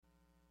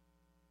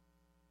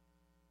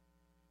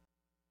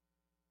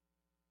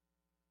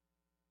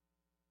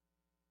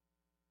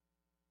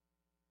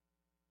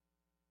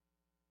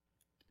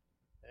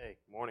Hey,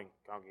 morning,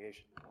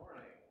 congregation.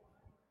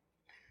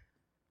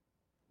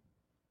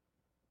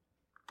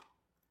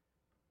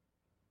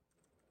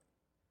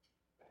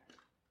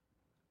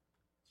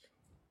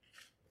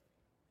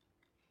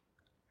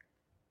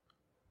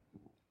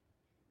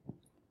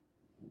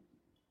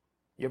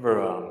 You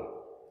ever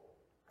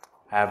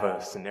have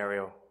a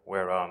scenario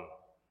where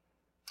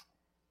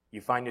you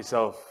find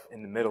yourself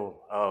in the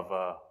middle of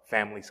a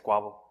family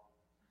squabble?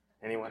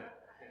 Anyone?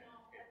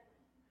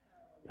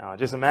 Now,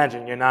 just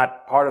imagine you're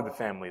not part of the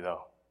family,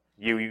 though.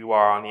 You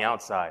are on the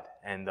outside,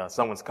 and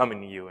someone's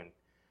coming to you and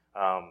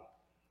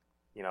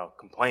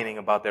complaining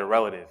about their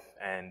relative,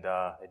 and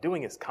they're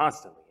doing this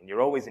constantly, and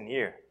you're always in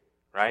ear,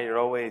 right? You're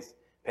always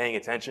paying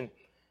attention.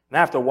 And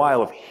after a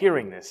while of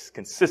hearing this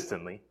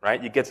consistently,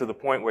 right, you get to the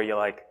point where you're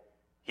like,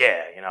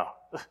 yeah,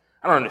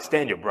 I don't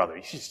understand your brother.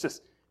 He's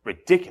just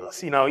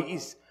ridiculous.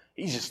 He's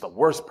just the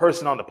worst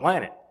person on the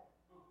planet.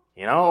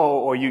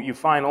 Or you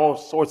find all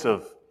sorts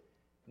of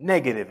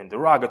negative and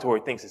derogatory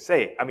things to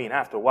say. I mean,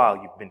 after a while,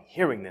 you've been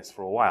hearing this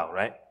for a while,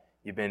 right?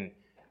 You've been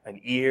an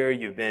ear,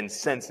 you've been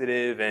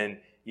sensitive, and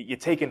you're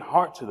taking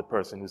heart to the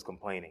person who's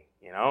complaining,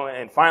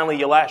 and finally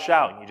you lash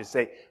out and you just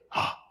say,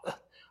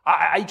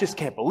 I just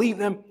can't believe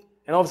them.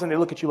 And all of a sudden they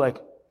look at you like,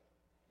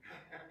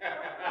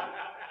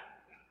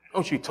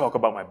 don't you talk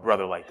about my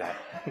brother like that.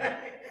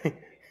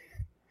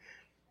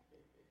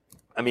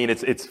 I mean,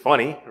 it's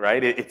funny,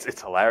 right?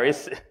 It's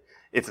hilarious.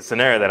 It's a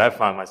scenario that I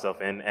found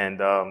myself in,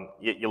 and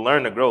you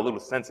learn to grow a little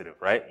sensitive,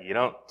 right? You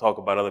don't talk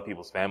about other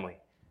people's family,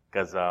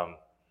 because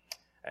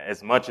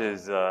as much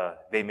as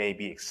they may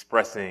be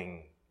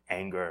expressing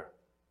anger,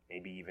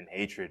 maybe even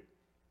hatred,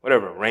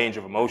 whatever range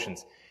of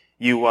emotions,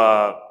 you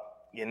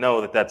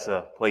know that that's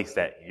a place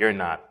that you're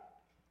not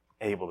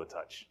able to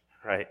touch,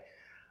 right?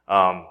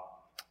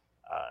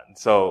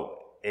 So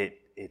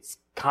it's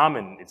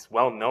common, it's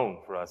well known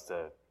for us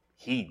to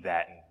heed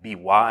that and be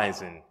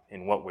wise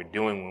in what we're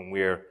doing when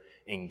we're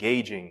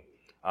engaging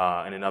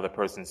in another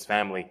person's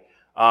family.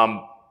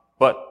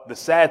 But the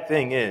sad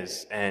thing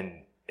is,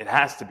 and it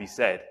has to be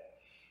said,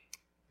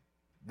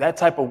 that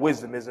type of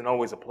wisdom isn't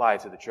always applied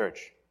to the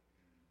church.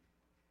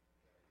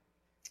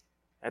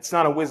 That's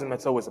not a wisdom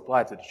that's always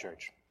applied to the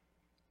church.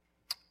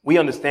 We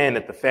understand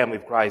that the family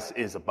of Christ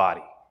is a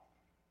body.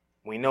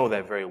 We know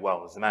that very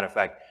well. As a matter of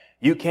fact,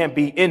 you can't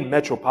be in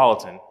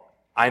Metropolitan.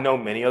 I know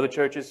many other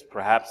churches,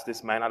 perhaps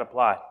this might not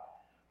apply,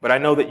 but I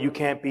know that you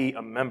can't be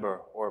a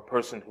member or a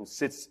person who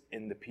sits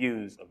in the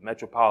pews of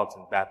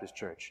Metropolitan Baptist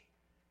Church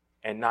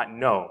and not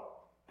know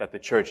that the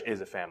church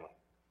is a family.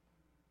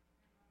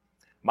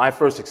 My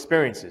first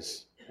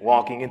experiences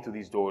walking into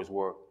these doors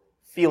were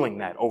feeling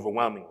that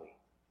overwhelmingly.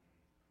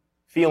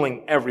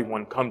 Feeling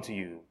everyone come to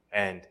you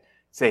and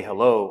say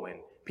hello, and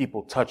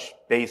people touch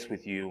base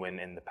with you,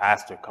 and the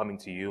pastor coming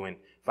to you and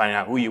finding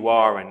out who you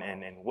are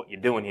and what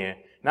you're doing here.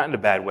 Not in a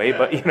bad way,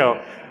 but,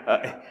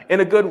 in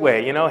a good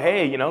way.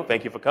 Hey,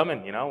 thank you for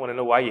coming. I want to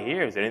know why you're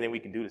here. Is there anything we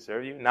can do to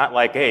serve you? Not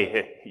like,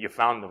 hey, you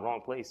found the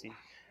wrong place.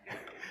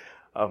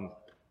 But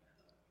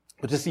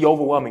just the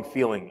overwhelming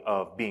feeling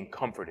of being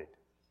comforted.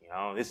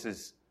 This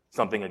is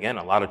something, again,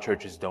 a lot of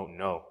churches don't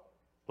know.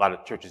 A lot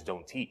of churches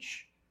don't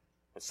teach.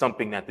 It's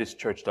something that this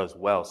church does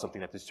well,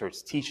 something that this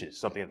church teaches,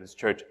 something that this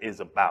church is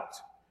about.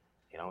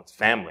 It's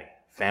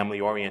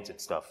family-oriented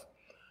stuff.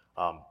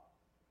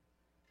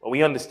 But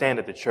we understand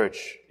that the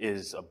church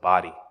is a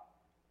body,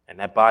 and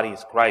that body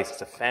is Christ.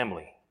 It's a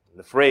family.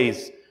 The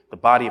phrase, the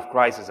body of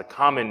Christ, is a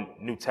common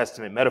New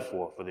Testament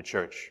metaphor for the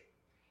church.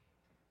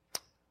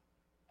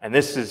 And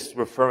this is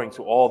referring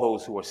to all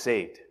those who are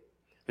saved.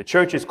 The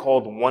church is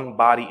called one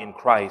body in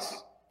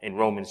Christ in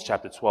Romans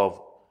chapter 12,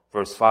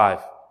 verse 5.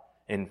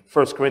 In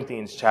 1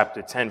 Corinthians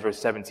chapter 10, verse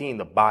 17,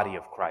 the body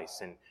of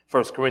Christ. In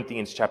 1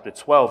 Corinthians chapter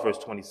 12, verse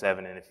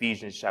 27, and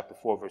Ephesians chapter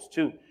 4, verse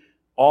 2,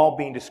 all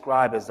being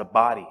described as the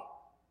body.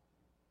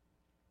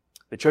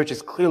 The church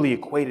is clearly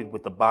equated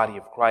with the body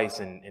of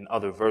Christ in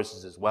other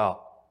verses as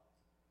well.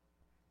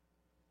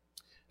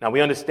 Now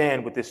we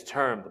understand with this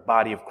term, the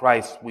body of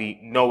Christ, we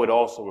know it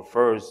also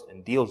refers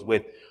and deals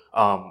with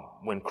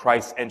when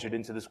Christ entered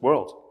into this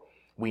world.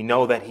 We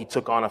know that he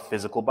took on a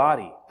physical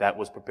body that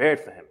was prepared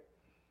for him.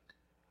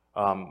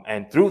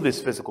 And through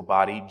this physical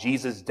body,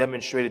 Jesus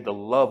demonstrated the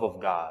love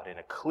of God in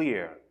a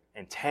clear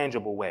and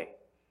tangible way.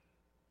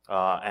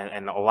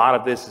 And a lot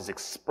of this is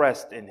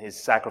expressed in his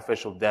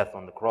sacrificial death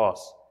on the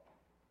cross.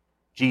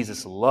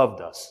 Jesus loved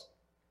us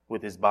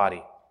with his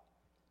body.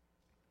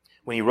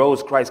 When he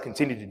rose, Christ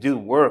continued to do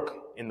work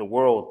in the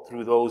world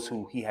through those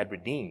who he had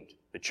redeemed,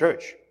 the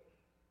church,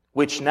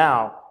 which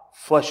now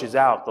fleshes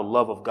out the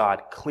love of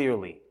God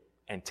clearly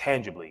and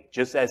tangibly,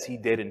 just as he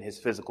did in his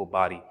physical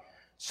body.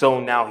 So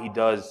now he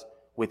does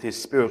with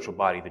his spiritual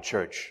body, the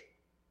church.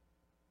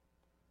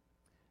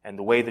 And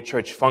the way the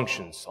church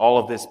functions, all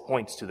of this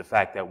points to the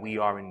fact that we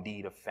are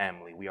indeed a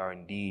family. We are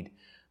indeed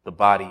the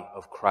body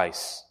of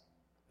Christ.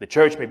 The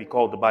church may be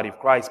called the body of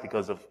Christ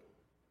because of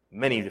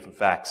many different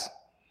facts.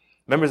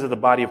 Members of the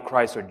body of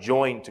Christ are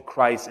joined to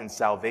Christ in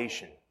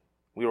salvation.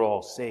 We are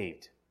all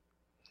saved.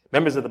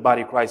 Members of the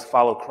body of Christ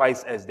follow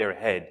Christ as their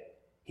head.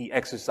 He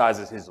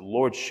exercises his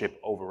lordship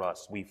over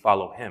us. We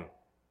follow him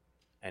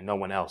and no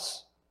one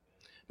else.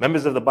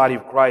 Members of the body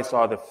of Christ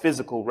are the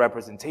physical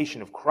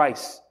representation of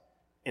Christ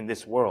in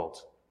this world.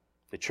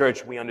 The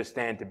church we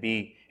understand to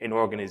be an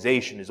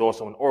organization is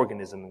also an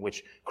organism in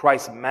which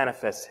Christ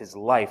manifests his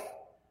life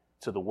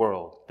to the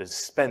world. The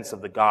dispense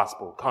of the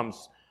gospel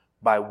comes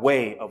by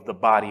way of the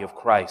body of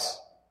Christ.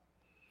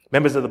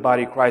 Members of the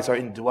body of Christ are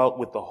indwelt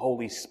with the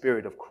Holy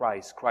Spirit of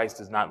Christ. Christ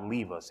does not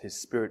leave us. His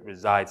Spirit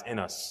resides in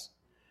us.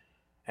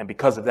 And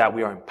because of that,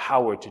 we are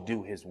empowered to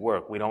do his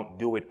work. We don't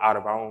do it out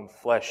of our own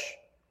flesh,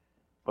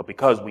 but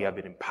because we have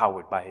been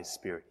empowered by his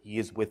Spirit. He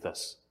is with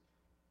us.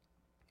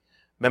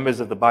 Members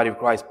of the body of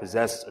Christ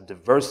possess a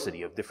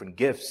diversity of different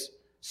gifts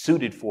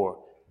suited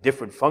for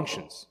different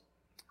functions.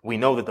 We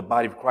know that the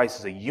body of Christ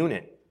is a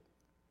unit,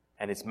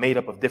 and it's made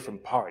up of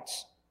different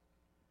parts.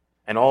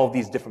 And all of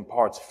these different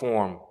parts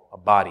form a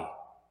body.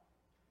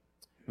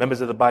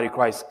 Members of the body of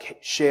Christ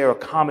share a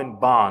common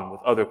bond with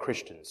other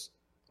Christians,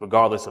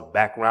 regardless of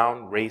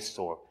background, race,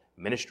 or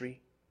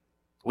ministry.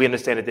 We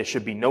understand that there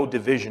should be no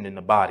division in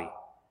the body,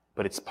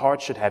 but its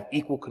parts should have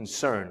equal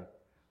concern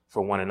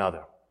for one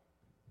another.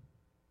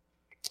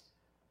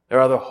 There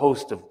are other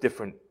hosts of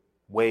different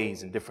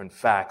ways and different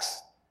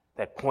facts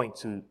that point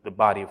to the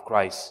body of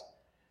Christ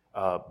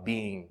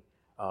being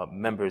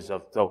members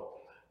of. So,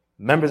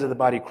 members of the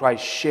body of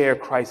Christ share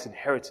Christ's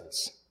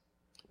inheritance.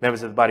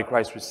 Members of the body of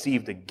Christ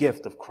receive the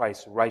gift of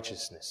Christ's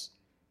righteousness.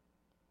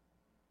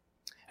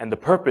 And the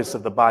purpose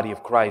of the body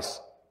of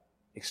Christ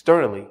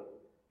externally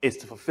is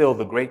to fulfill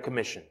the Great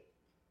Commission.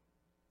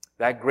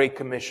 That Great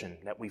Commission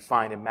that we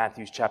find in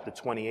Matthew chapter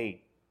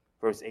 28,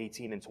 verse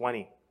 18 and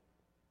 20.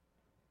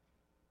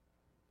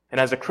 And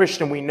as a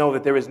Christian, we know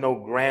that there is no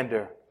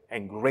grander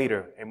and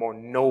greater and more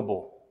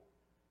noble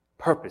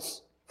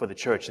purpose for the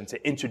church than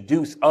to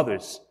introduce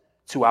others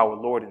to our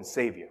Lord and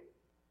Savior.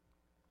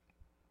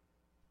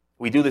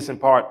 We do this in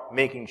part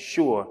making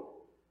sure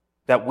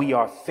that we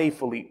are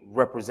faithfully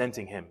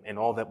representing him in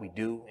all that we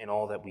do, in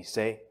all that we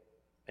say,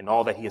 in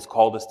all that he has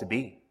called us to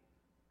be.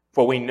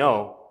 For we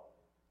know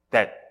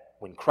that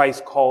when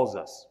Christ calls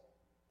us,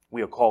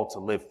 we are called to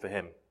live for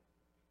him.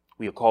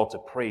 We are called to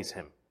praise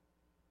him.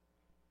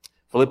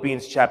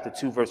 Philippians chapter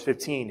 2, verse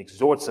 15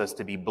 exhorts us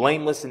to be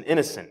blameless and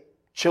innocent,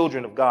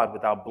 children of God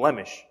without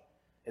blemish,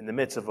 in the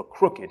midst of a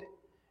crooked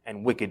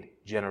and wicked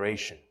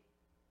generation.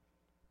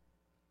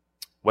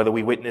 Whether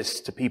we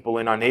witness to people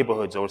in our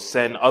neighborhoods or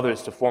send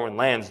others to foreign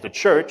lands, the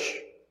church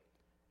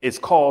is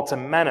called to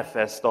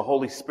manifest the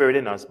Holy Spirit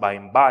in us by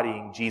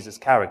embodying Jesus'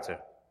 character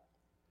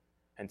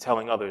and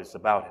telling others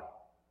about him.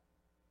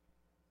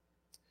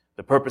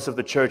 The purpose of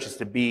the church is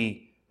to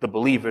be the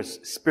believer's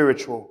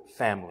spiritual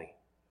family.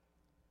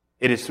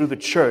 It is through the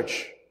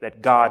church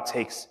that God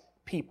takes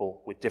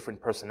people with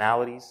different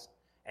personalities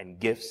and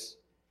gifts,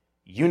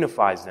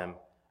 unifies them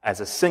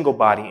as a single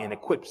body, and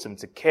equips them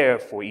to care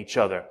for each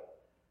other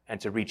and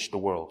to reach the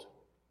world.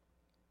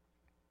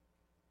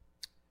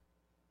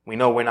 We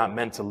know we're not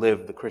meant to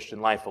live the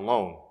Christian life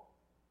alone.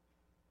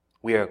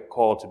 We are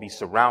called to be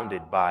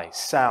surrounded by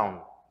sound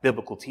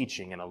biblical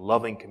teaching and a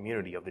loving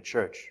community of the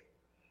church,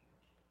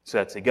 so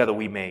that together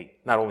we may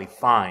not only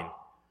find,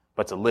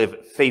 but to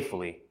live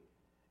faithfully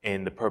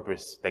in the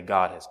purpose that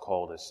God has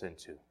called us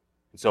into.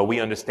 And so we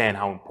understand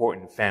how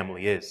important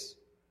family is.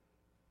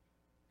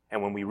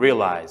 And when we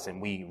realize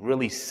and we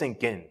really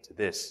sink into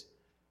this,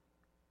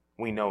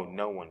 we know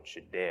no one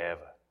should dare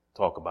ever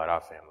talk about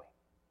our family.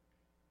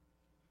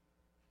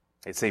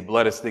 They say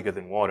blood is thicker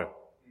than water.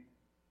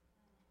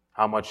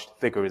 How much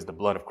thicker is the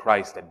blood of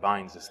Christ that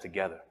binds us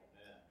together?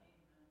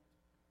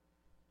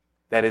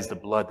 That is the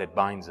blood that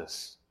binds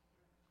us.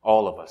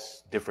 All of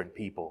us, different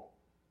people.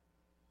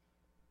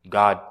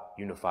 God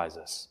unifies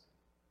us.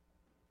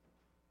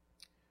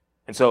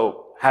 And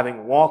so,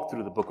 having walked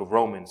through the book of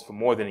Romans for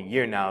more than a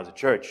year now as a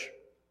church,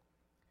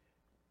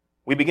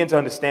 we begin to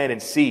understand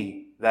and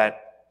see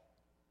that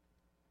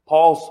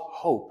Paul's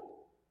hope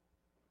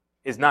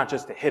is not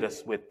just to hit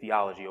us with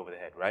theology over the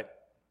head, right?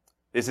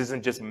 This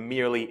isn't just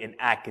merely an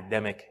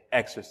academic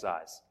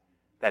exercise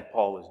that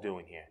Paul is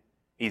doing here.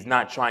 He's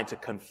not trying to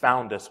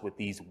confound us with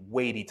these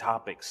weighty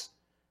topics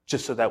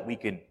just so that we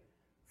can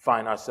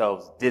find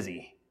ourselves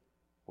dizzy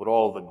with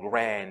all the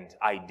grand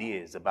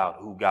ideas about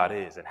who God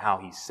is and how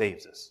he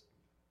saves us.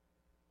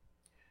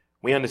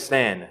 We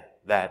understand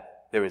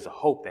that there is a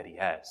hope that he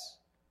has.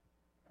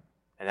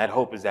 And that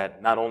hope is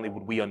that not only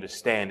would we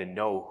understand and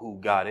know who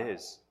God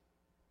is,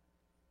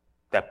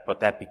 but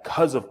that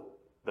because of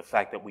the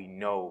fact that we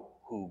know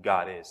who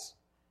God is,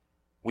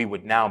 we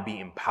would now be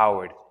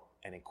empowered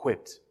and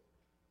equipped,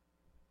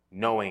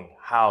 knowing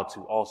how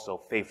to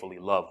also faithfully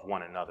love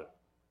one another.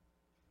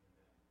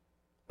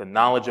 The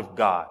knowledge of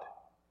God,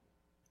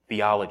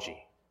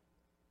 theology,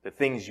 the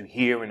things you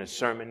hear in a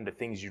sermon, the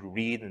things you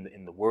read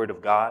in the Word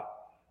of God,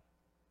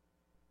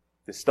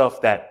 the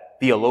stuff that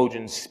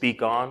theologians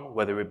speak on,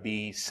 whether it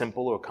be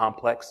simple or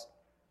complex,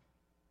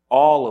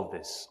 all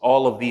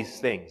of these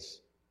things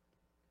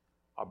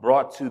are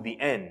brought to the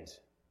end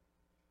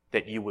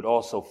that you would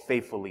also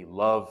faithfully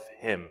love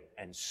him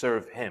and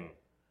serve him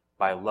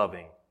by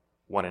loving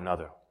one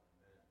another.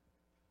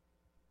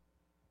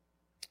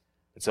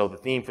 And so the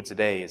theme for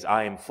today is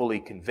I am fully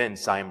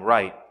convinced I am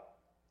right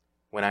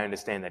when I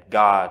understand that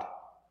God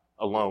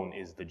alone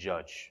is the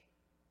judge.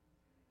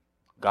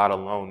 God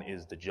alone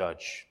is the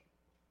judge.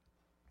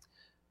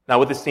 Now,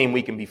 with this theme,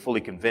 we can be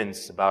fully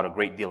convinced about a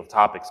great deal of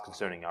topics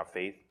concerning our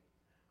faith.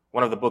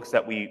 One of the books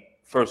that we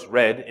first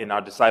read in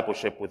our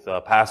discipleship with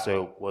a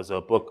pastor was a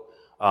book,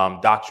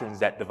 Doctrines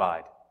That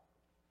Divide.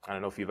 I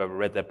don't know if you've ever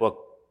read that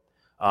book,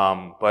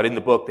 but in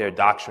the book, there are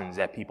doctrines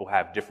that people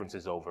have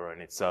differences over,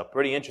 and it's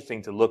pretty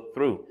interesting to look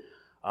through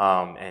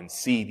and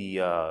see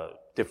the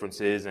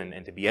differences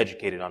and to be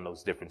educated on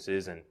those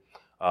differences and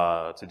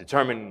to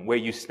determine where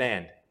you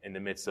stand in the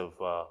midst of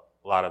a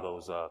lot of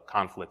those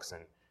conflicts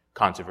and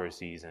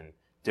controversies and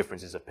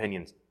differences of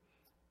opinions.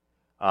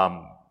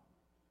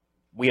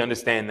 We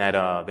understand that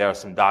there are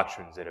some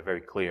doctrines that are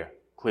very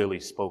clearly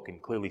spoken,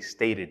 clearly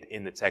stated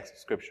in the text of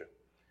Scripture.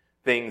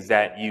 Things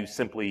that you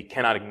simply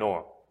cannot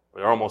ignore.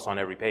 They're almost on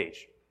every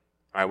page.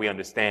 All right, we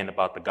understand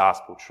about the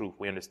gospel truth.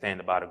 We understand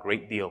about a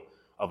great deal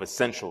of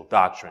essential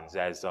doctrines,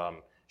 as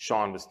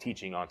Sean was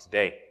teaching on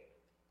today.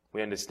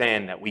 We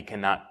understand that we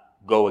cannot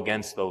go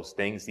against those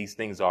things. These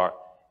things are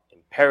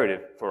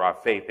imperative for our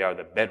faith. They are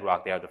the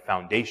bedrock. They are the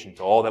foundation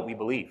to all that we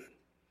believe.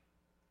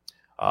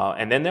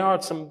 And then there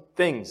are some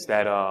things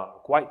that are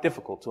quite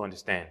difficult to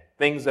understand,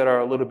 things that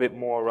are a little bit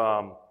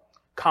more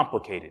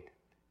complicated,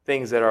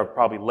 things that are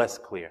probably less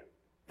clear,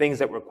 things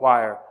that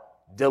require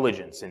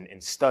diligence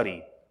and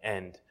study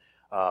and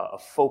a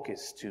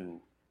focus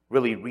to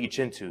really reach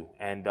into.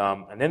 And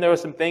then there are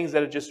some things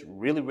that are just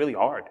really, really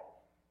hard,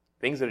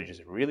 things that are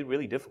just really,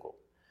 really difficult.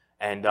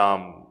 And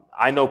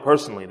I know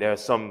personally there are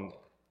some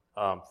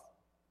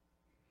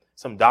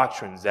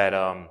doctrines that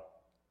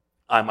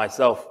I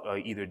myself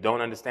either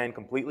don't understand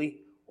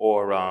completely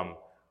or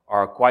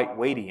are quite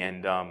weighty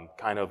and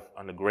kind of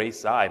on the gray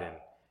side, and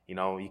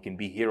you can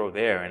be here or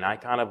there, and I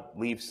kind of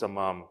leave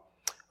some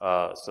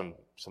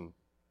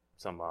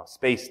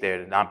space there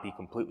to not be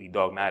completely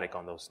dogmatic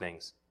on those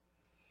things.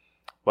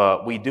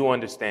 But we do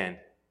understand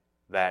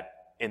that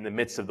in the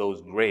midst of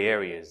those gray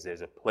areas,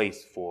 there's a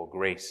place for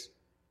grace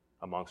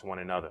amongst one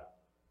another,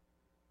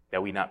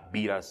 that we not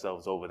beat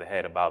ourselves over the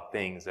head about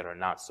things that are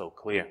not so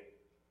clear.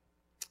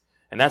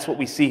 And that's what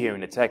we see here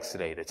in the text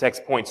today. The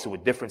text points to a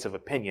difference of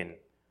opinion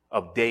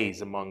of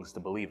days amongst the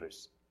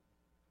believers.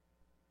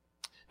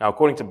 Now,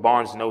 according to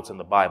Barnes' notes on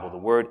the Bible, the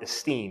word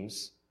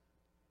esteems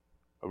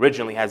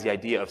originally has the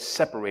idea of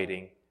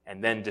separating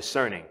and then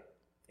discerning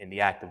in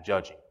the act of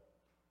judging.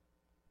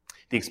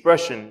 The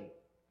expression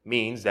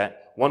means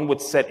that one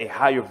would set a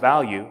higher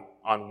value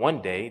on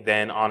one day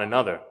than on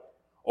another,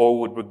 or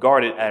would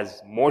regard it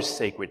as more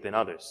sacred than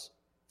others.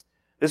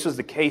 This was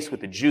the case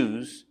with the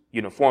Jews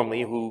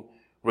uniformly, who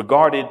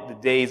regarded the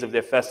days of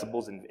their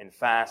festivals and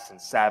fasts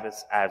and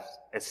Sabbaths as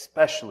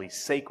especially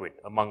sacred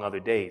among other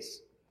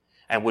days,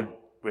 and would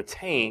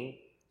retain,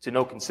 to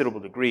no considerable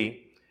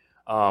degree,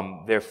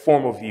 their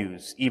former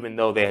views, even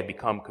though they had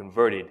become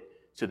converted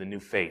to the new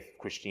faith,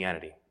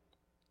 Christianity.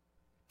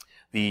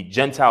 The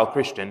Gentile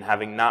Christian,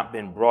 having not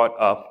been brought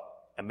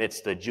up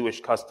amidst the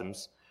Jewish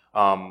customs,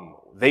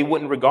 they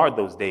wouldn't regard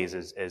those days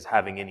as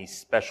having any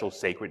special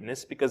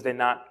sacredness because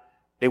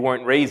they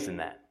weren't raised in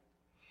that.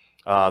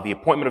 The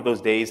appointment of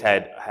those days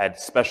had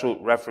special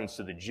reference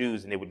to the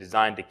Jews, and they were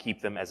designed to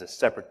keep them as a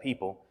separate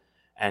people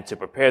and to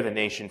prepare the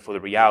nation for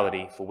the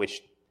reality for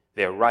which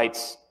their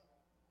rights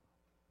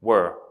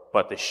were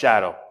but the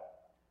shadow.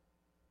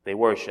 They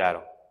were a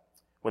shadow.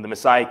 When the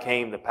Messiah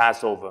came, the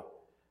Passover,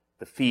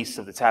 the Feast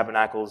of the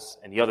Tabernacles,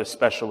 and the other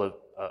special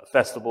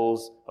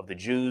festivals of the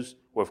Jews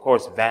were, of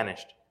course,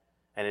 vanished.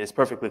 And it is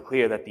perfectly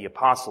clear that the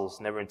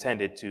apostles never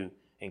intended to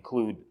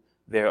include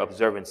their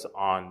observance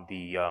on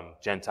the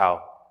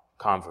Gentile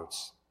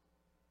converts.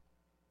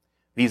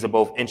 These are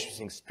both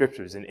interesting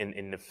scriptures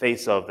in the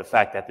face of the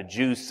fact that the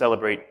Jews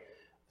celebrate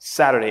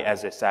Saturday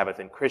as their Sabbath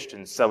and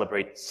Christians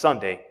celebrate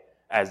Sunday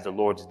as the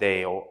Lord's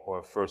Day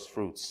or first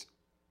fruits.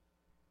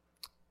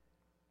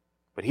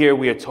 But here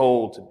we are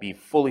told to be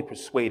fully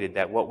persuaded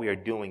that what we are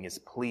doing is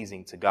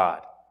pleasing to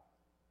God.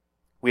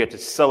 We are to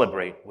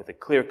celebrate with a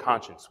clear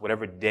conscience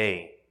whatever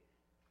day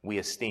we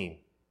esteem.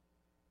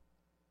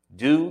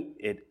 Do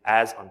it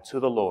as unto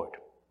the Lord.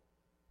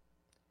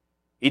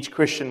 Each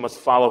Christian must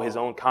follow his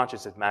own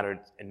conscience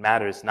in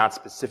matters not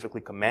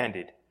specifically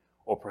commanded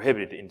or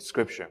prohibited in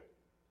Scripture.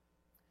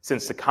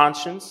 Since the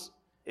conscience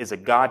is a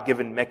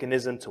God-given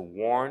mechanism to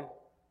warn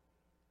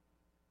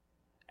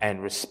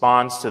and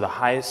responds to the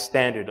highest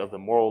standard of the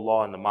moral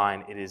law in the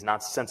mind, it is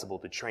not sensible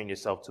to train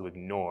yourself to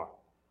ignore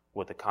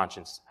what the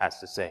conscience has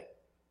to say.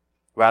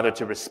 Rather,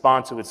 to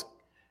respond to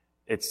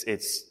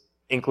its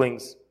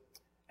inklings,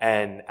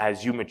 and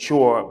as you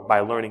mature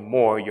by learning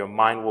more, your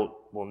mind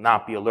will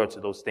not be alert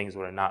to those things that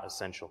are not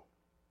essential.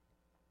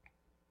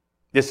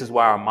 This is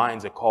why our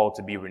minds are called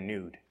to be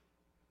renewed.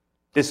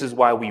 This is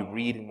why we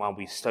read and why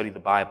we study the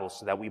Bible,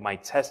 so that we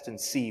might test and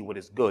see what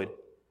is good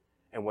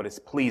and what is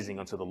pleasing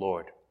unto the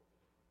Lord,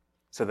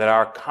 so that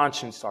our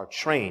conscience are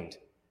trained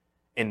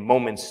in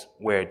moments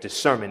where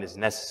discernment is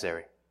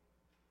necessary,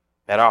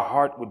 that our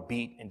heart would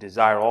beat and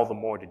desire all the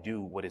more to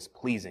do what is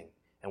pleasing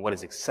and what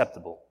is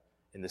acceptable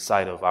in the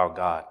sight of our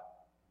God.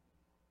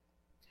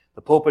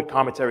 The pulpit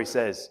commentary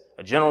says,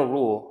 a general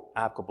rule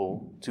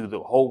applicable to the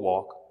whole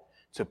walk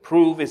to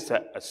prove is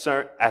to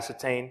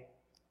ascertain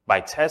by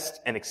test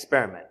and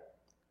experiment.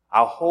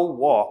 Our whole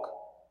walk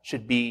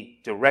should be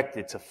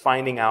directed to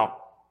finding out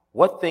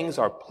what things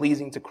are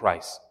pleasing to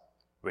Christ,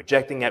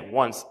 rejecting at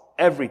once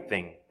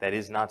everything that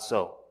is not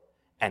so,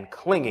 and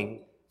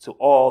clinging to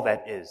all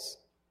that is.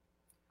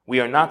 We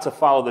are not to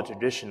follow the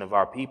tradition of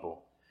our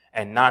people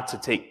and not to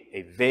take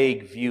a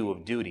vague view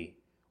of duty.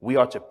 We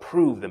are to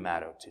prove the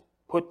matter, to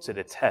put to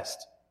the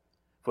test.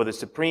 For the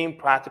supreme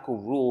practical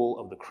rule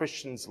of the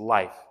Christian's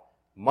life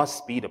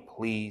must be to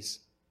please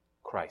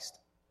Christ.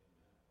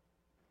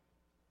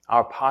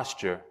 Our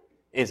posture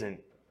isn't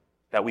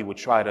that we would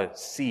try to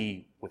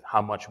see with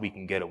how much we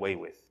can get away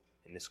with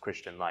in this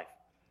Christian life.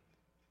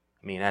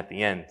 I mean, at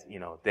the end,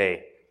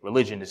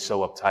 religion is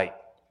so uptight,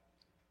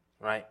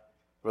 right?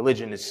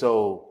 Religion is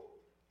so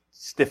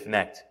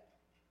stiff-necked.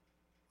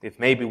 If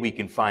maybe we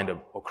can find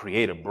or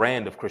create a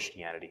brand of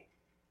Christianity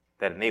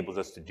that enables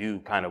us to do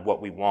kind of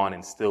what we want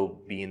and still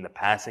be in the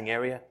passing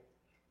area,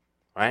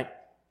 right?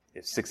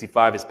 If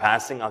 65 is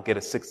passing, I'll get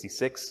a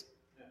 66,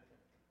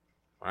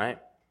 right?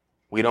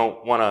 We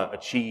don't want to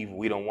achieve.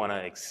 We don't want to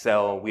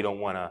excel. We don't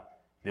want to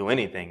do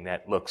anything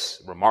that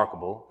looks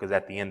remarkable, because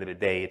at the end of the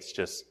day, it's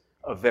just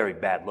a very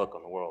bad look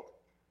on the world.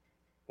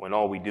 When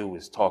all we do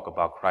is talk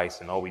about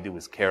Christ and all we do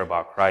is care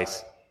about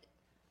Christ.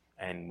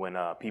 And when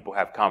people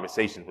have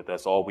conversations with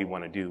us, all we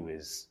want to do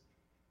is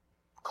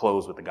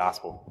close with the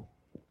gospel,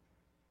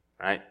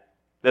 right?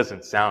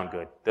 Doesn't sound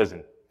good.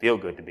 Doesn't feel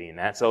good to be in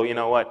that. So you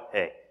know what?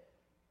 Hey,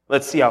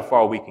 let's see how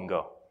far we can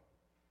go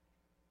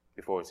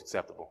before it's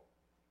acceptable.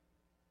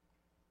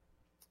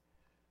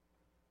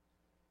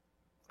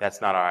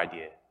 That's not our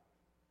idea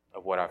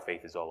of what our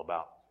faith is all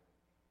about.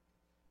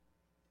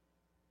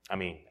 I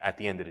mean, at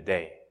the end of the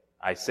day,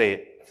 I say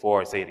it before,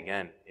 I say it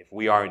again. If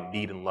we are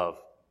indeed in love,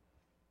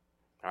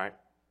 all right,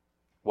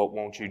 what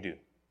won't you do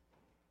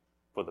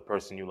for the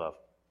person you love?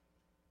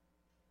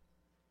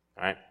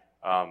 All right,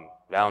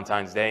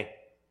 Valentine's Day,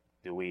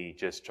 do we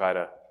just try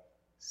to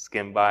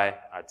skim by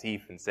our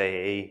teeth and say,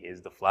 hey,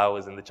 here's the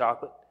flowers and the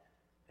chocolate?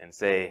 And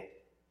say,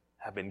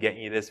 I've been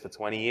getting you this for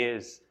 20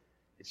 years.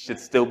 It should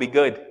still be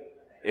good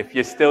if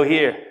you're still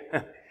here,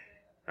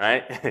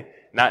 right?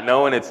 Not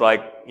knowing it's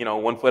like,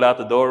 1 foot out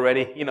the door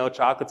already,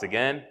 chocolates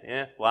again,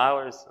 yeah,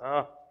 flowers,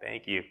 oh,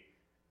 thank you.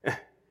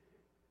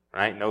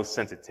 Right? No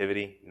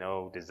sensitivity,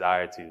 no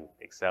desire to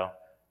excel.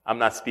 I'm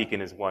not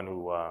speaking as one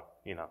who,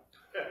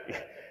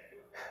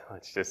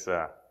 let's just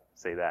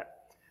say that.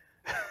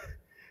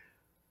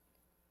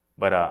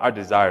 But our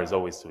desire is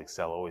always to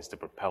excel, always to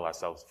propel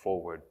ourselves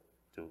forward,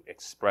 to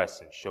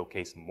express and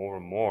showcase more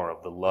and more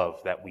of the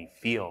love that we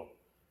feel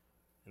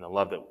and the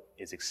love that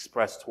is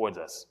expressed towards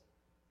us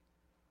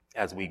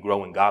as we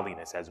grow in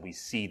godliness, as we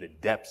see the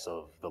depths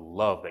of the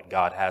love that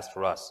God has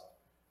for us.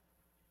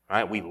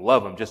 Right? We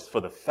love him just for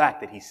the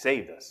fact that he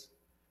saved us.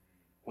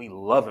 We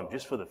love him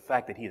just for the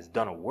fact that he has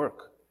done a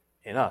work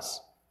in us.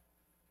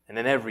 And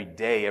then every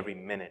day, every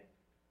minute,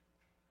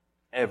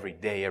 every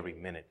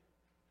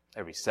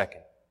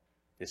second,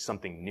 there's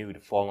something new to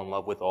fall in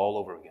love with all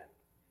over again.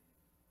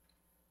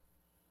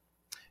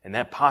 And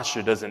that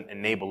posture doesn't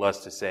enable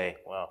us to say,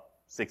 well,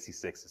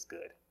 66 is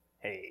good.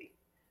 Hey,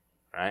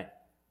 right?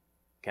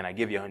 Can I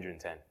give you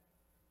 110?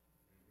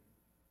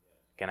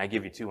 Can I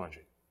give you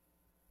 200?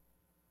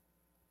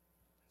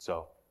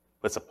 So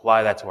let's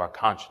apply that to our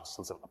conscience.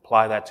 Let's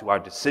apply that to our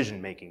decision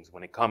makings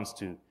when it comes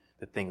to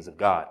the things of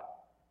God.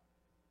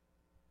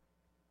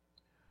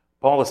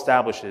 Paul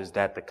establishes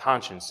that the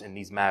conscience in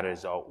these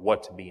matters are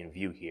what to be in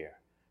view here.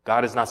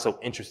 God is not so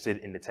interested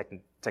in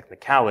the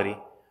technicality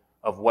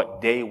of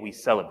what day we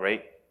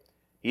celebrate.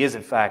 He is,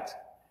 in fact,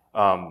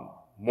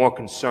 more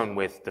concerned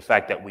with the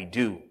fact that we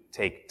do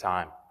take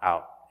time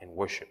out and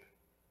worship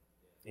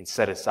and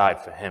set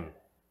aside for him.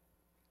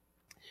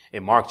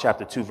 In Mark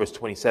chapter 2, verse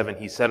 27,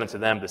 he said unto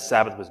them, the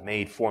Sabbath was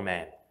made for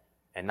man,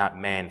 and not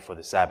man for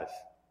the Sabbath.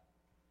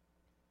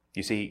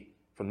 You see,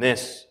 from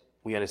this,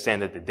 we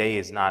understand that the day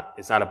it's not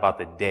about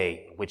the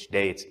day, which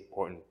day it's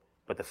important,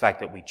 but the fact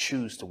that we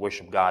choose to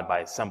worship God by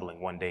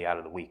assembling one day out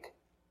of the week.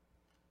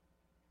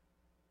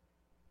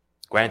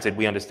 Granted,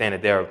 we understand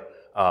that there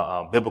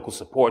are biblical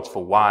supports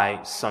for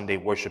why Sunday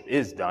worship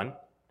is done,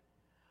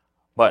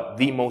 but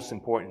the most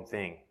important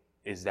thing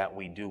is that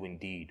we do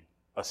indeed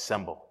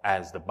assemble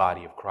as the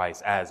body of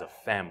Christ, as a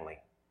family,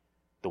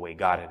 the way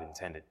God had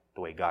intended,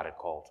 the way God had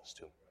called us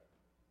to.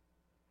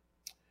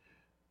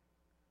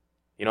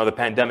 The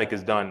pandemic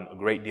has done a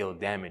great deal of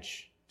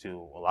damage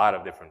to a lot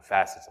of different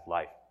facets of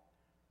life.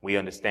 We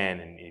understand,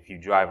 and if you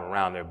drive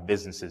around, there are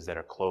businesses that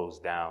are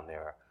closed down.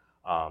 There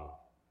are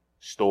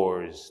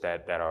stores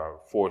that are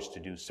forced to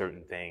do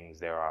certain things.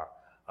 There are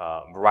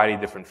a variety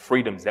of different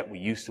freedoms that we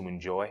used to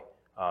enjoy,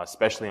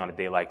 especially on a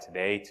day like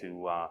today,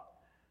 to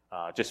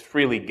just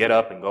freely get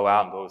up and go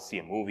out and go see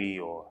a movie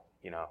or,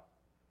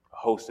 a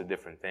host of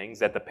different things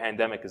that the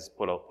pandemic has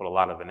put a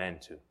lot of an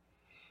end to.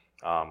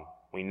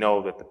 We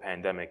know that the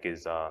pandemic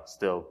is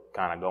still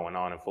kind of going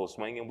on in full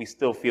swing, and we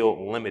still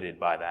feel limited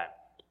by that.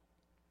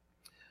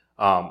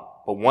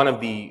 But one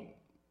of the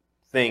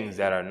things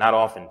that are not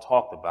often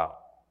talked about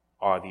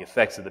are the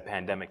effects of the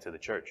pandemic to the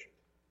church.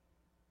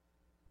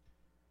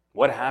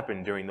 What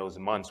happened during those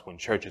months when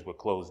churches were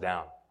closed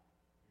down,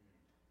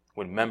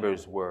 when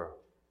members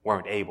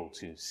weren't able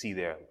to see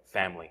their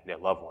family, their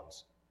loved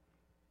ones?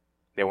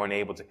 They weren't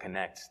able to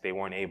connect. They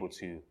weren't able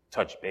to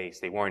touch base.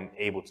 They weren't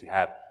able to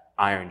have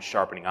iron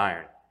sharpening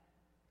iron.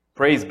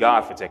 Praise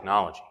God for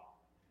technology.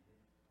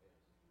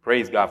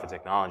 Praise God for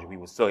technology. We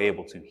were still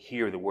able to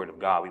hear the word of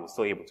God. We were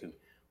still able to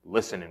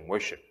listen and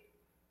worship.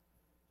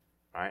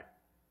 Right?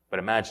 But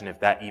imagine if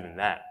even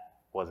that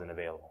wasn't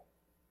available.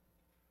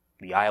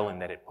 The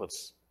island that it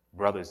puts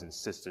brothers and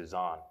sisters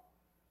on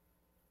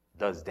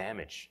does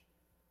damage.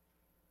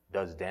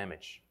 Does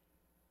damage.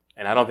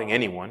 And I don't think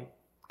anyone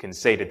can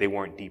say that they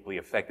weren't deeply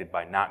affected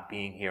by not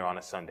being here on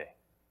a Sunday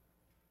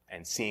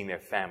and seeing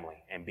their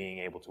family and being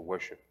able to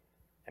worship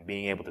and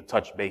being able to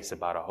touch base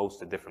about a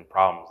host of different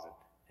problems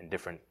and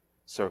different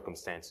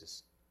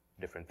circumstances,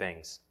 different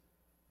things.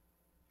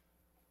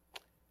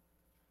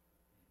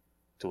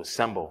 To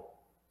assemble,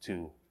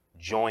 to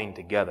join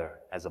together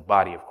as a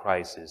body of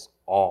Christ is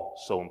all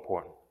so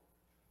important.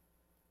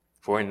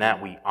 For in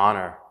that we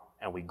honor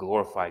and we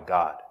glorify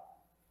God.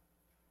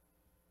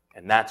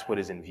 And that's what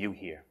is in view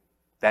here.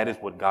 That is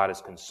what God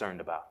is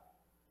concerned about.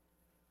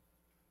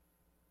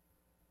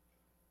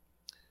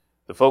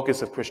 The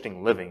focus of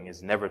Christian living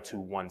is never to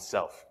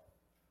oneself.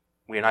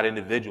 We are not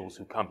individuals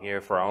who come here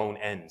for our own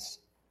ends.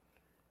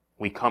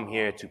 We come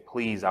here to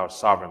please our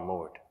sovereign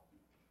Lord.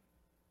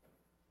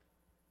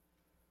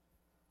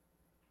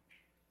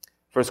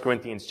 1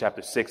 Corinthians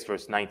chapter 6,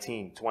 verse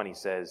 19-20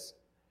 says,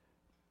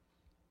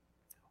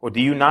 "Or do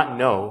you not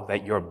know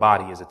that your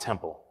body is a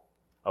temple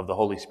of the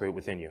Holy Spirit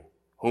within you,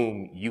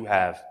 whom you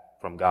have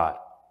from God?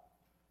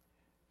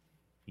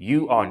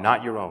 You are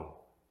not your own,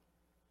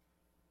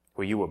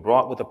 for you were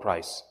bought with a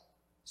price,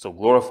 so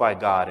glorify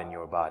God in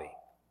your body."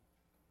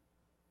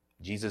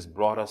 Jesus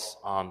brought us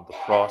on the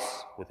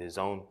cross with his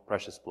own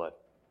precious blood.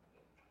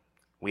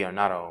 We are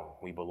not our own.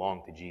 We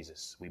belong to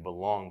Jesus. We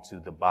belong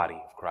to the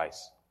body of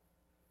Christ.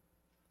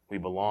 We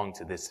belong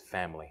to this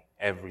family,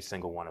 every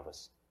single one of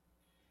us.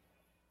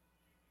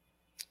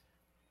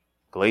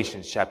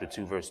 Galatians chapter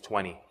 2, verse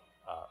 20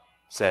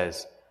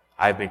 says,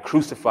 "I have been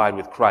crucified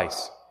with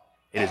Christ.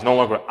 It is no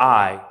longer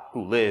I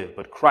who live,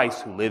 but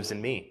Christ who lives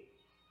in me.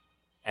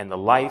 And the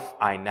life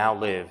I now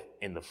live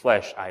in the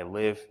flesh, I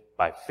live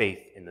by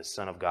faith in the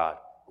Son of God,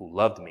 who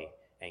loved me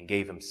and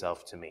gave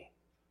himself to me."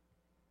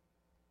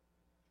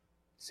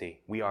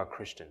 See, we are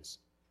Christians.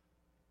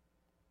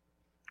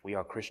 We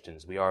are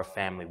Christians. We are a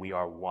family. We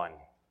are one.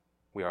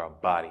 We are a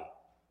body.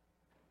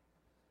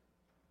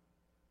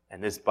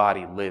 And this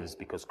body lives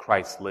because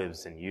Christ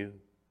lives in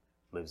you,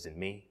 lives in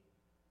me,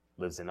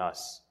 lives in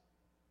us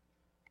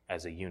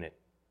as a unit,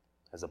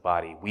 as a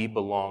body. We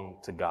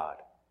belong to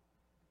God.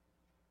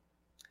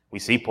 We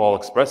see Paul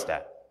express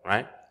that,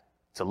 right?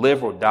 To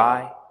live or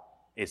die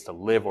is to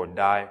live or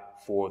die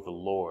for the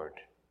Lord.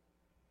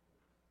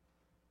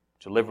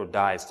 To live or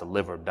die is to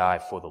live or die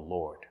for the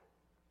Lord.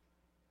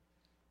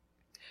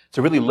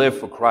 To really live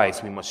for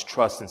Christ, we must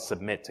trust and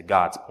submit to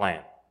God's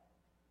plan.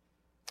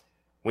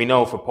 We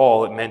know for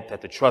Paul, it meant that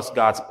to trust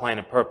God's plan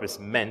and purpose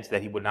meant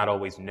that he would not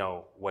always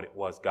know what it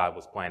was God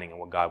was planning and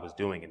what God was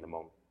doing in the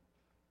moment.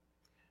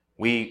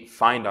 We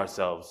find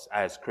ourselves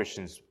as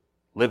Christians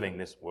living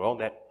this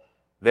world that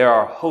there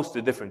are a host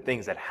of different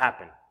things that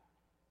happen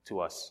to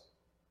us,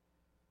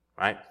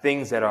 right?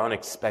 Things that are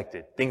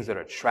unexpected, things that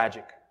are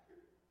tragic,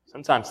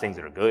 sometimes things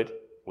that are good,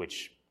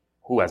 which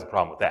who has a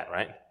problem with that,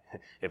 right?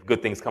 If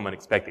good things come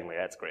unexpectedly,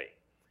 that's great,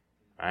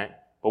 right?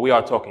 But we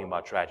are talking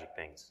about tragic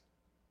things,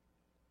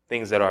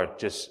 things that are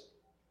just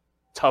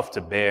tough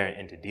to bear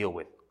and to deal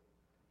with.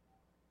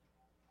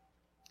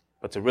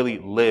 But to really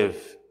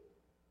live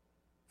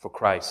for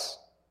Christ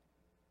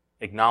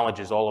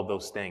acknowledges all of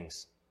those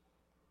things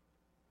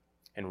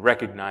and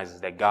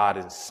recognizes that God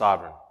is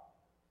sovereign.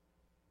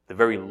 The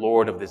very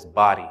Lord of this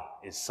body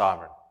is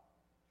sovereign.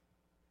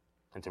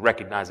 And to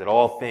recognize that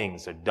all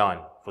things are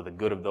done for the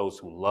good of those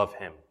who love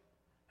him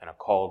and are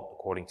called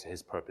according to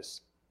his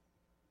purpose.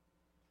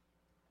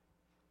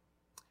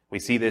 We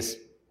see this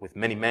with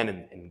many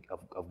men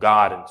of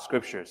God in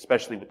Scripture,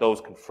 especially with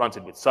those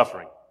confronted with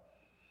suffering.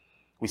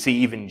 We see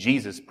even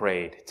Jesus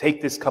prayed,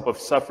 "Take this cup of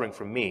suffering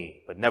from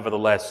me, but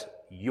nevertheless,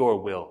 your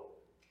will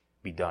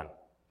be done."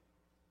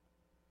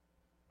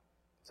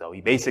 So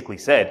he basically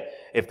said,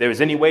 if there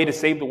is any way to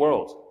save the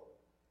world,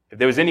 if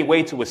there is any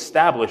way to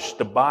establish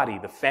the body,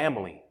 the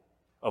family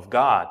of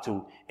God,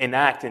 to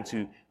enact and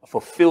to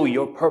fulfill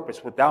your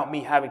purpose without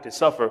me having to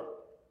suffer,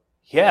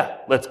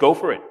 yeah, let's go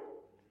for it.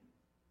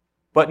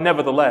 But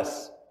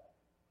nevertheless,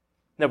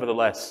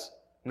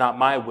 not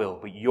my will,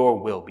 but your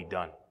will be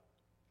done.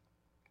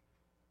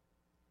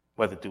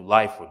 Whether through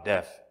life or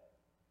death,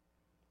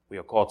 we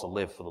are called to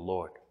live for the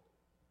Lord.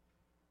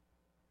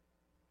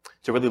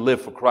 To really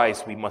live for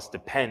Christ, we must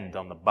depend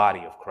on the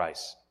body of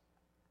Christ.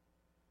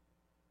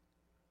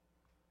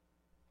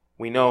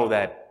 We know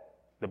that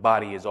the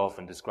body is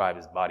often described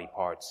as body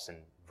parts and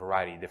a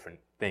variety of different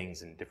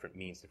things and different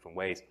means, different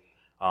ways.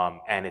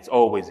 And it's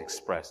always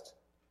expressed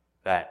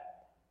that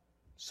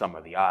some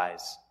are the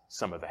eyes,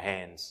 some are the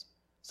hands,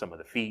 some are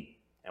the feet,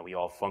 and we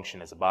all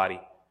function as a body.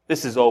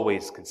 This is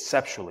always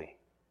conceptually,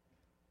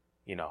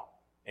 in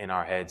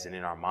our heads and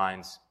in our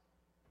minds.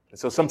 And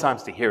so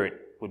sometimes to hear it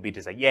would be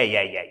to say, yeah,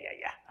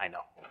 I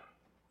know.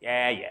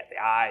 Yeah, the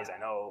eyes, I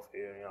know,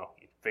 your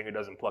finger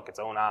doesn't pluck its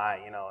own eye,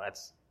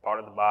 that's part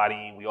of the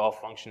body. We all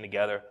function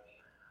together.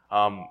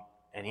 And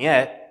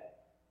yet,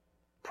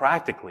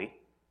 practically,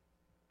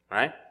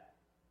 right,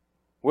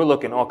 we're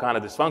looking all kind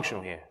of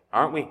dysfunctional here,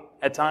 aren't we,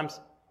 at times?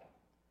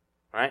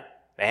 Right?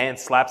 The hand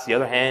slaps the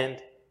other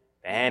hand.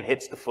 The hand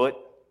hits the foot.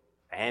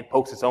 The hand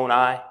pokes its own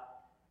eye.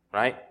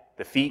 Right?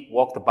 The feet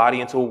walk the body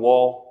into a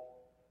wall.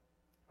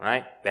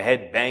 Right? The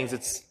head bangs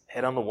its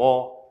head on the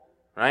wall.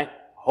 Right?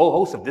 A whole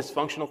host of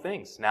dysfunctional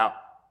things. Now,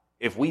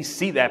 if we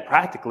see that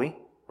practically,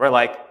 we're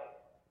like,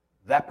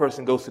 that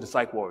person goes to the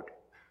psych ward.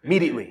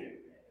 Immediately.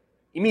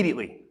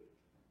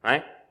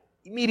 Right?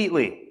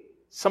 Immediately.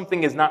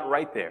 Something is not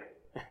right there.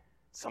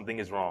 Something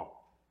is wrong.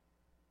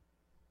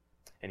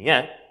 And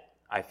yet,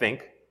 I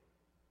think,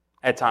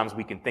 at times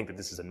we can think that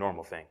this is a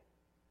normal thing.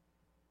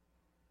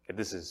 That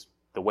this is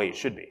the way it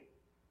should be.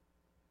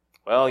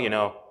 Well,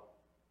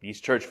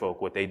 these church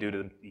folk, what they do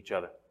to each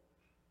other.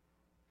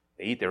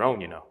 They eat their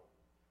own,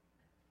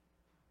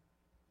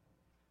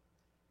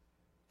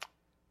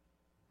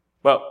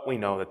 But we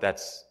know that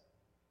that's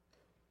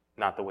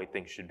not the way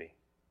things should be.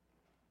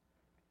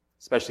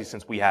 Especially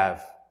since we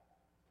have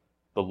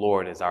the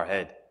Lord as our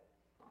head.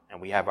 And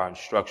we have our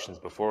instructions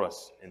before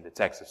us in the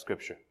text of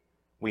Scripture.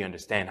 We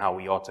understand how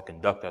we ought to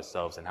conduct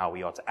ourselves and how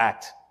we ought to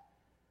act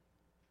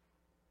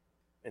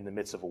in the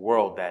midst of a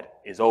world that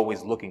is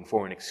always looking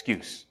for an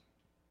excuse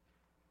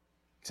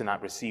to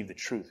not receive the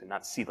truth and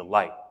not see the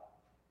light.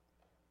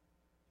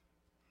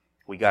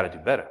 We got to do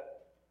better.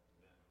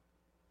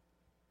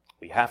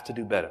 We have to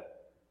do better.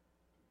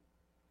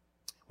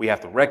 We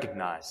have to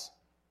recognize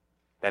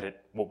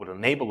that what would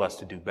enable us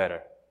to do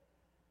better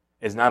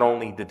is not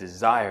only the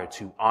desire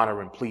to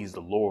honor and please the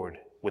Lord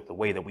with the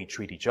way that we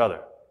treat each other,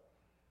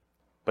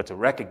 but to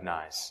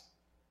recognize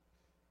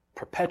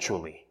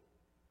perpetually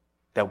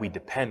that we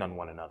depend on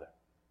one another.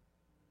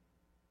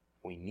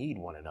 We need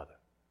one another.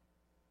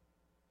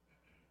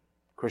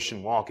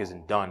 Christian walk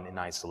isn't done in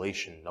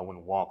isolation. No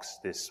one walks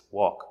this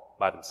walk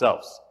by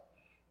themselves.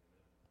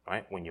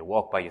 Right? When you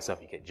walk by yourself,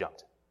 you get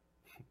jumped.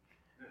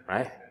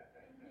 Right?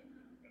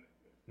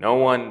 No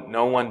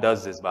one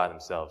does this by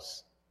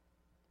themselves.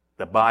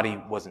 The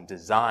body wasn't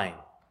designed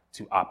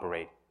to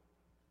operate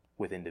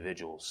with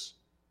individuals.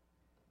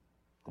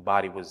 The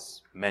body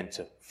was meant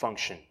to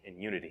function in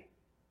unity.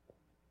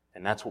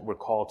 And that's what we're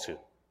called to.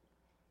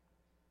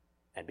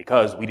 And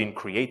because we didn't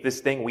create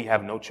this thing, we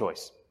have no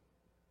choice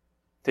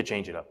to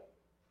change it up.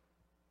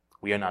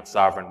 We are not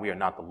sovereign. We are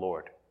not the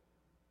Lord.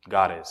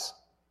 God is.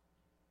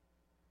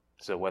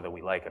 So whether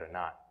we like it or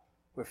not,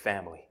 we're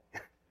family.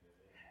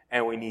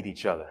 And we need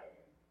each other.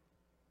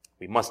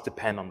 We must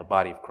depend on the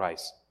body of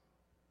Christ.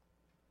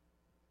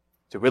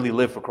 To really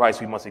live for Christ,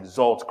 we must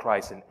exalt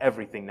Christ in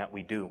everything that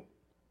we do.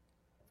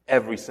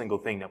 Every single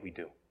thing that we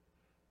do.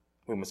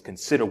 We must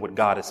consider what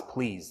God is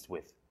pleased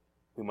with.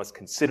 We must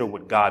consider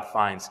what God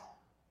finds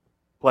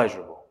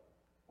pleasurable,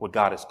 what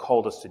God has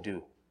called us to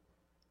do.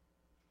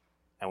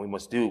 And we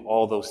must do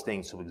all those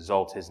things to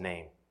exalt His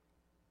name.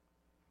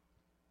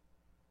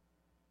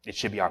 It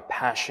should be our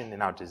passion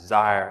and our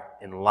desire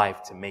in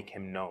life to make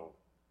Him known,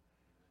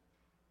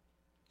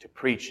 to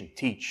preach and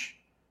teach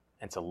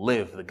and to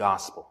live the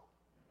gospel.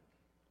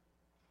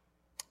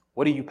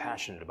 What are you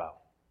passionate about?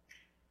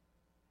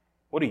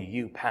 What are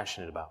you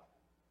passionate about?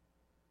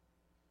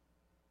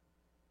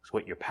 Because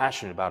what you're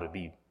passionate about would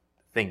be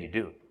the thing you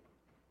do,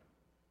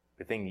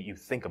 the thing that you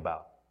think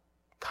about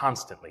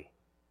constantly,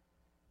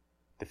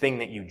 the thing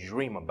that you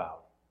dream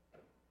about,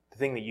 the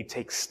thing that you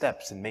take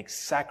steps and make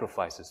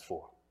sacrifices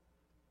for.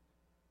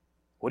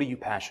 What are you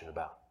passionate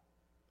about?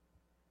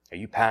 Are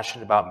you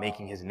passionate about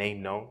making His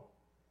name known?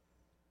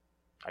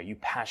 Are you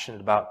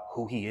passionate about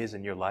who He is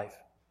in your life?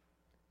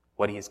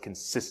 What He is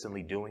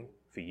consistently doing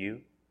for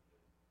you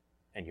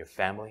and your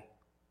family?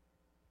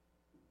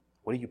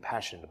 What are you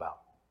passionate about?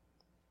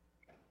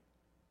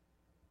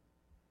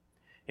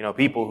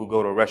 People who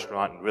go to a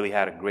restaurant and really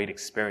had a great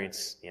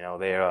experience,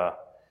 they're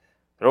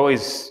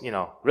always,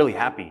 really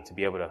happy to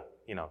be able to,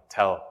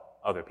 tell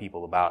other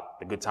people about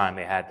the good time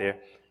they had there.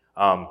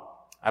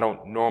 I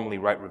don't normally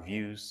write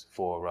reviews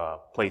for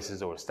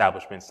places or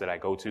establishments that I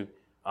go to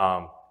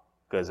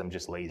because I'm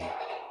just lazy,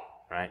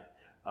 right?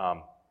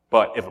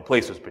 But if a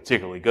place was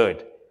particularly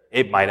good,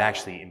 it might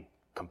actually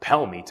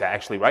compel me to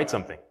actually write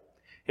something.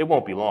 It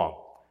won't be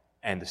long,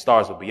 and the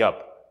stars will be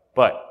up,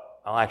 but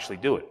I'll actually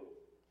do it,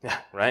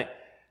 right?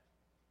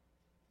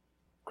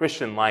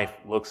 Christian life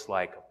looks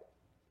like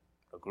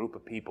a group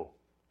of people,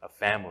 a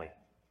family,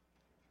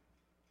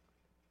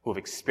 who have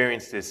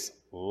experienced this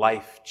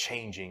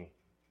life-changing,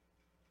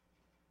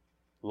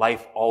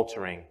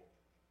 life-altering,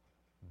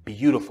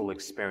 beautiful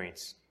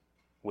experience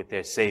with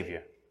their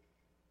Savior,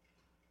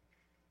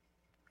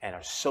 and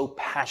are so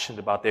passionate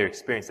about their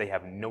experience they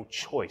have no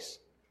choice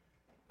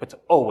but to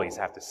always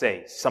have to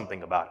say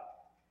something about it.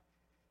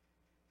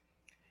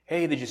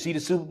 Hey, did you see the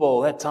Super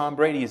Bowl? That Tom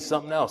Brady is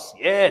something else.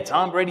 Yeah,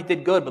 Tom Brady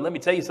did good, but let me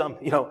tell you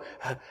something.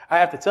 I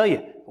have to tell you,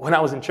 when I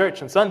was in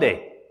church on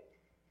Sunday,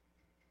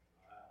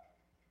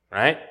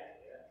 right?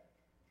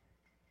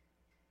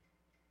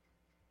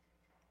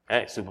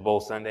 Hey, Super Bowl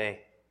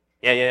Sunday.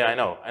 Yeah,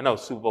 I know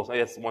Super Bowl Sunday,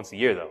 that's once a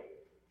year though.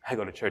 I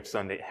go to church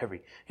Sunday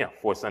every,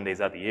 4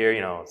 Sundays out the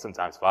year,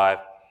 sometimes 5,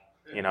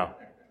 There's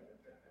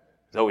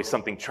always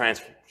something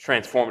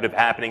transformative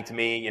happening to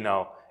me,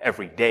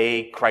 every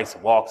day Christ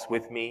walks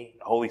with me.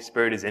 The Holy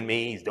Spirit is in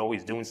me. He's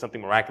always doing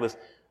something miraculous.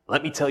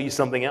 Let me tell you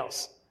something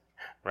else,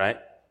 right?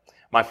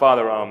 My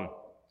father, a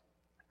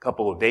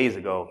couple of days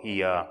ago,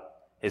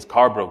 his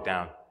car broke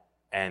down,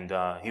 and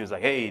he was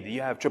like, "Hey, do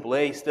you have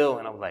AAA still?"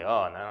 And I was like,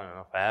 "Oh, no, I don't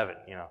know if I have it,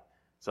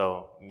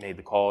 So made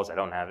the calls. I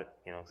don't have it,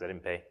 because I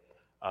didn't pay.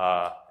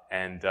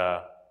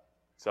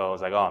 So I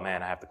was like, "Oh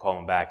man, I have to call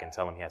him back and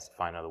tell him he has to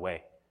find another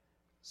way."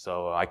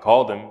 So I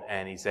called him,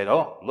 and he said,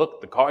 "Oh, look,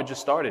 the car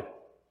just started."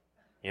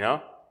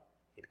 The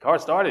car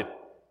started.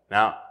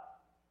 Now,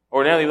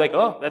 ordinarily, like,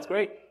 "Oh, that's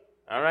great.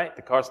 All right,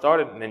 the car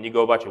started," and then you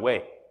go about your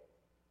way.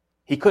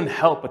 He couldn't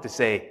help but to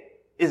say,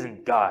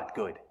 "Isn't God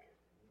good?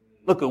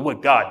 Look at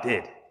what God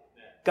did.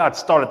 God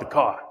started the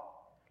car."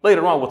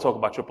 Later on, we'll talk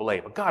about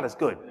AAA, but God is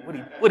good.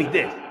 What he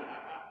did.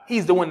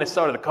 He's the one that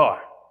started the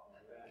car.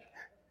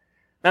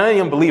 Now, any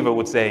unbeliever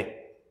would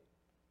say,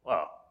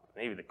 "Well,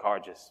 maybe the car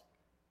just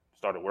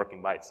started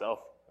working by itself.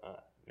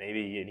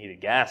 Maybe you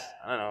needed gas.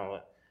 I don't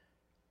know."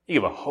 You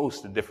give a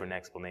host of different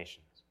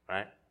explanations,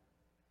 right?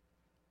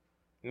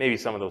 Maybe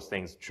some of those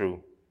things are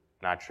true,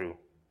 not true.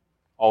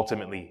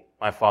 Ultimately,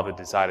 my father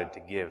decided to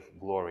give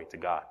glory to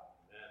God.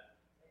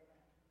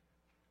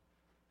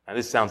 Now,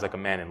 this sounds like a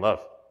man in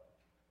love,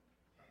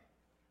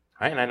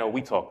 right? And I know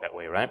we talk that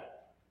way, right?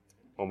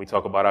 When we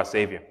talk about our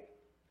Savior.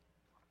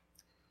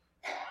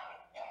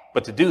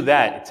 But to do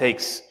that, it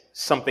takes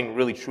something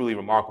really, truly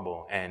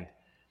remarkable. And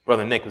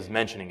Brother Nick was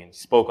mentioning and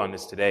spoke on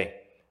this today.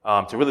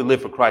 To really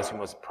live for Christ, we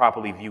must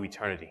properly view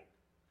eternity.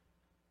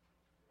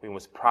 We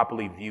must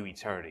properly view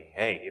eternity.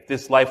 Hey, if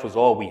this life was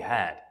all we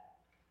had,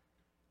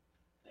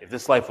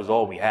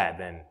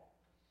 then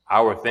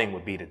our thing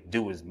would be to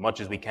do as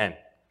much as we can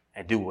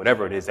and do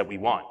whatever it is that we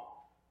want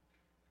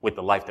with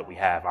the life that we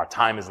have. Our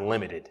time is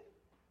limited.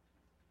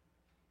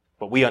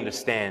 But we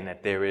understand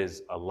that there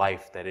is a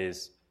life that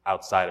is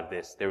outside of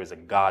this. There is a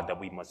God that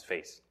we must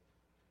face.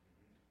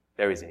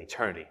 There is an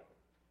eternity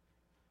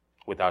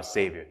with our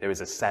Savior. There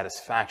is a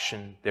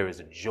satisfaction, there is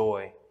a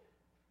joy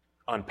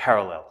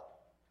unparalleled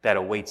that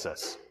awaits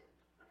us.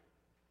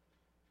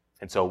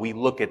 And so we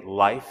look at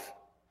life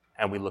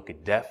and we look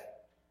at death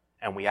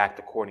and we act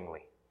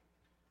accordingly.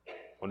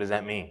 What does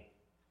that mean?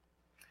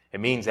 It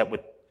means that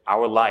with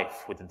our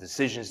life, with the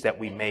decisions that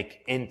we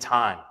make in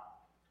time,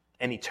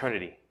 in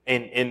eternity,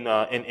 in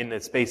the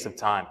space of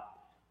time,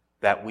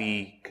 that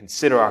we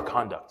consider our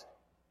conduct,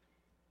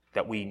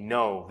 that we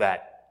know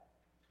that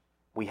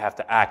we have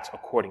to act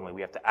accordingly.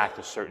 We have to act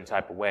a certain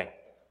type of way.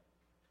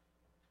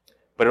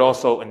 But it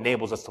also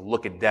enables us to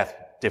look at death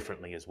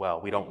differently as well.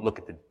 We don't look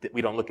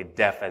at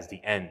death as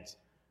the end.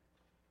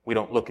 We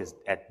don't look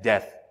at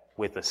death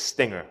with a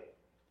stinger,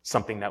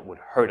 something that would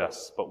hurt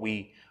us. But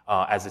we,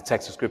 as the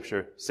text of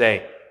Scripture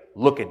say,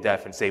 look at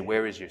death and say,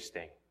 "Where is your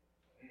sting?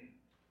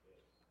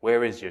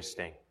 Where is your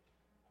sting?"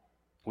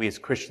 We as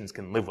Christians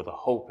can live with a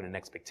hope and an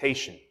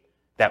expectation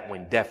that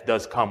when death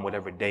does come,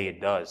 whatever day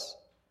it does,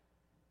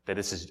 that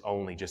this is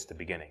only just the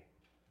beginning.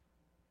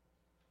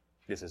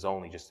 This is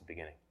only just the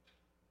beginning.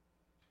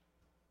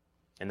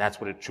 And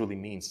that's what it truly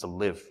means to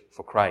live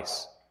for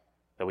Christ,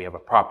 that we have a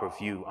proper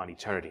view on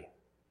eternity.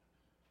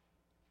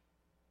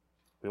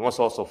 We must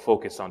also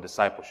focus on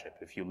discipleship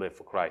if you live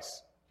for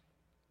Christ.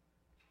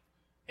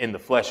 In the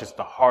flesh, it's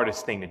the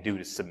hardest thing to do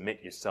to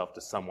submit yourself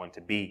to someone,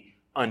 to be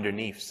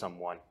underneath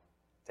someone,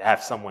 to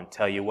have someone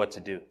tell you what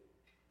to do,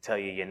 tell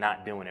you you're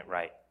not doing it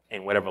right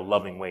in whatever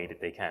loving way that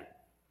they can,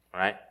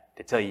 right?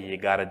 To tell you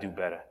got to do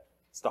better.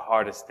 It's the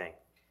hardest thing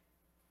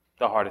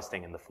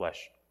in the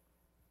flesh.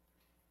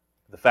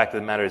 The fact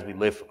of the matter is we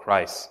live for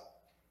Christ,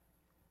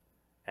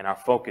 and our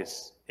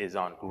focus is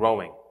on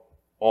growing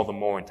all the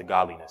more into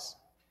godliness.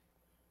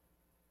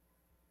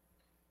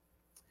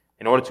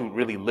 In order to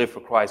really live for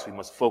Christ, we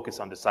must focus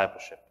on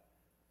discipleship.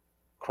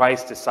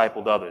 Christ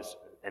discipled others,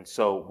 and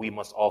so we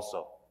must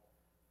also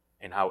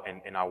in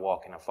our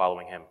walk and our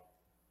following him.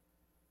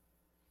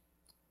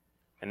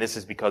 And this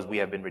is because we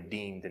have been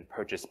redeemed and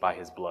purchased by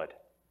his blood.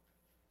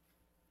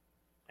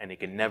 And it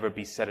can never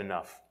be said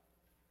enough.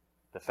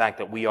 The fact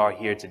that we are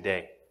here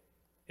today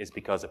is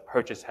because a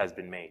purchase has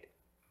been made,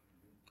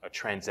 a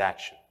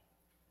transaction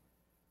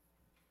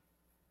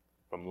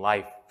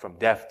from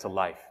death to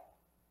life.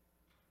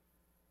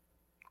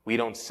 We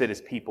don't sit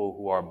as people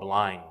who are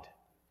blind.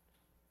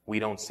 We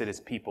don't sit as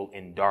people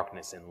in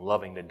darkness and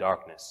loving the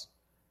darkness.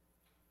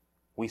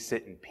 We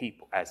sit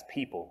as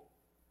people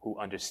who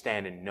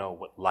understand and know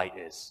what light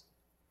is,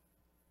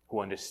 who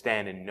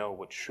understand and know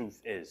what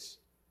truth is,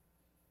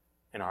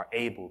 and are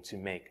able to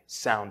make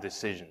sound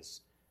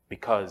decisions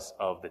because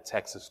of the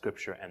text of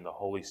Scripture and the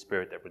Holy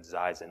Spirit that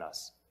resides in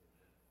us.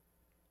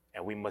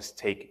 And we must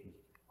take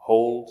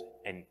hold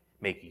and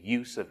make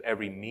use of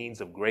every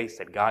means of grace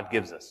that God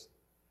gives us.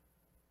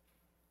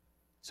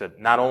 So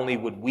not only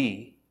would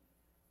we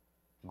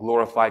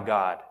glorify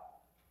God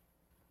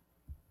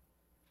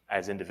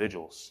as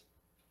individuals,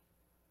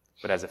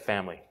 but as a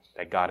family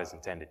that God has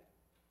intended,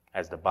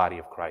 as the body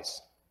of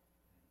Christ.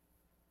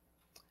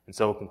 And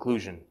so in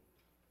conclusion,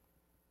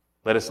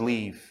 let us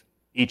leave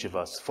each of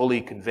us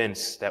fully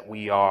convinced that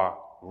we are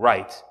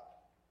right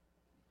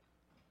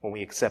when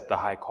we accept the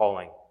high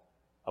calling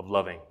of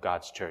loving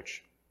God's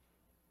church.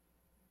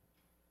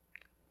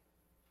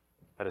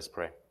 Let us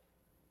pray.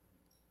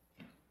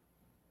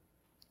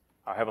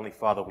 Our Heavenly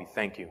Father, we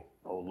thank you,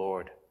 O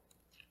Lord.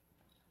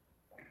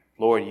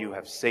 Lord, you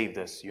have saved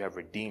us. You have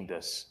redeemed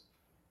us.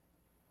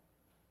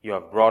 You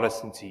have brought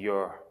us into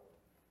your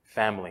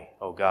family,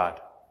 O God.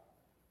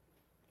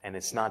 And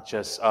it's not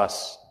just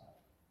us,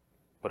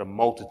 but a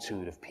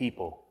multitude of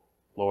people,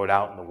 Lord,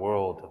 out in the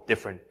world of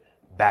different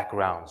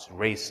backgrounds,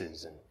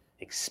 races, and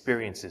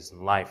experiences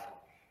in life.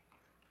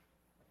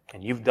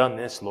 And you've done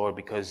this, Lord,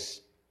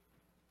 because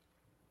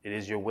it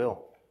is your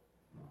will.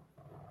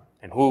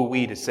 And who are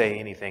we to say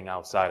anything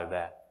outside of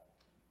that?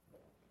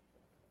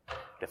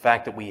 The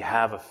fact that we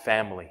have a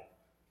family,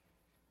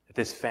 that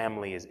this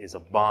family is a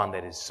bond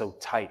that is so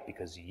tight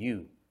because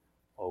you,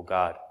 oh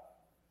God,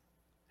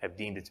 have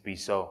deemed it to be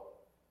so.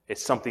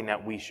 It's something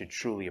that we should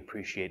truly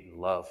appreciate and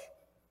love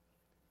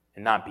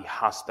and not be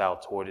hostile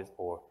toward it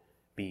or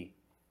be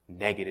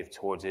negative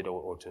towards it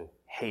or to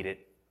hate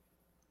it.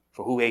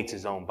 For who hates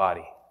his own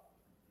body?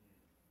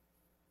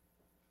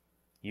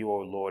 You, O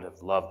Lord,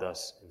 have loved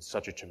us in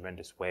such a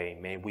tremendous way.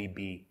 May we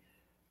be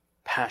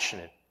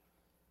passionate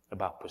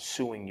about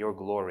pursuing your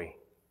glory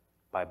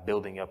by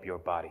building up your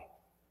body,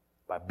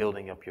 by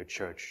building up your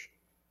church.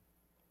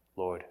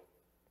 Lord,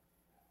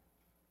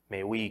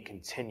 may we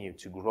continue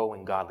to grow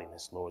in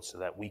godliness, Lord, so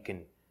that we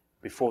can,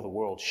 before the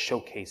world,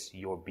 showcase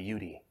your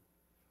beauty.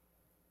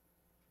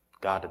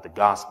 God, that the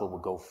gospel will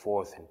go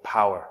forth in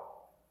power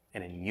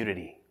and in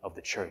unity of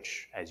the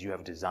church as you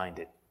have designed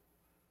it.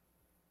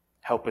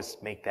 Help us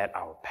make that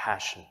our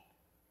passion.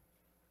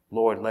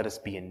 Lord, let us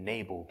be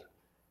enabled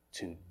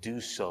to do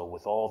so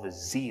with all the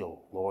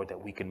zeal, Lord, that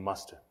we can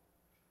muster.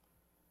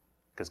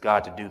 Because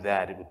God, to do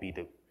that, it would be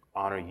to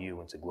honor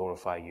you and to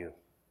glorify you.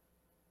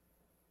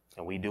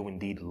 And we do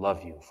indeed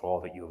love you for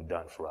all that you have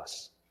done for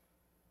us.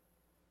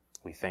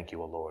 We thank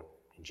you, O Lord.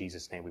 In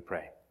Jesus' name we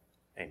pray.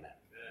 Amen.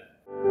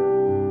 Amen.